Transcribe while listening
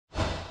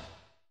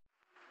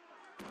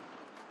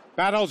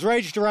Battles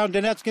raged around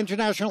Donetsk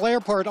International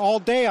Airport all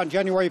day on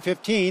January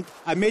 15th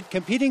amid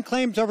competing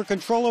claims over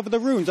control over the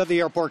ruins of the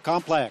airport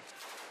complex.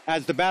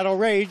 As the battle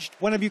raged,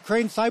 one of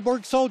Ukraine's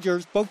cyborg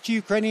soldiers spoke to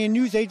Ukrainian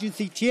news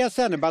agency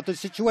TSN about the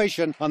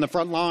situation on the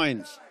front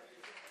lines.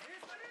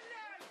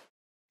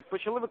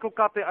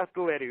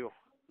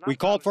 We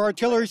called for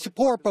artillery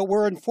support, but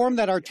were informed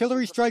that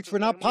artillery strikes were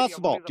not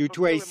possible due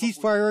to a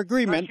ceasefire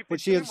agreement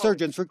which the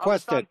insurgents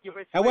requested.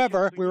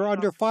 However, we were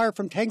under fire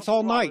from tanks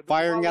all night,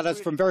 firing at us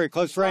from very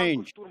close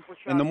range.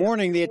 In the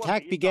morning, the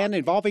attack began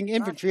involving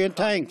infantry and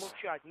tanks.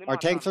 Our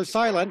tanks are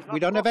silent. We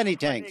don't have any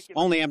tanks,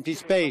 only empty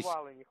space.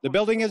 The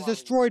building is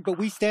destroyed, but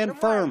we stand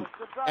firm.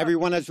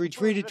 Everyone has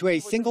retreated to a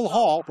single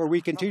hall where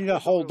we continue to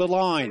hold the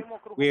line.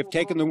 We have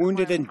taken the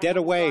wounded and dead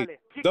away.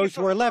 Those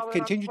who are left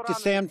continue to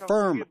stand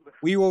firm.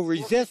 We will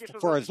resist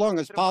for as long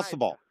as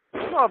possible.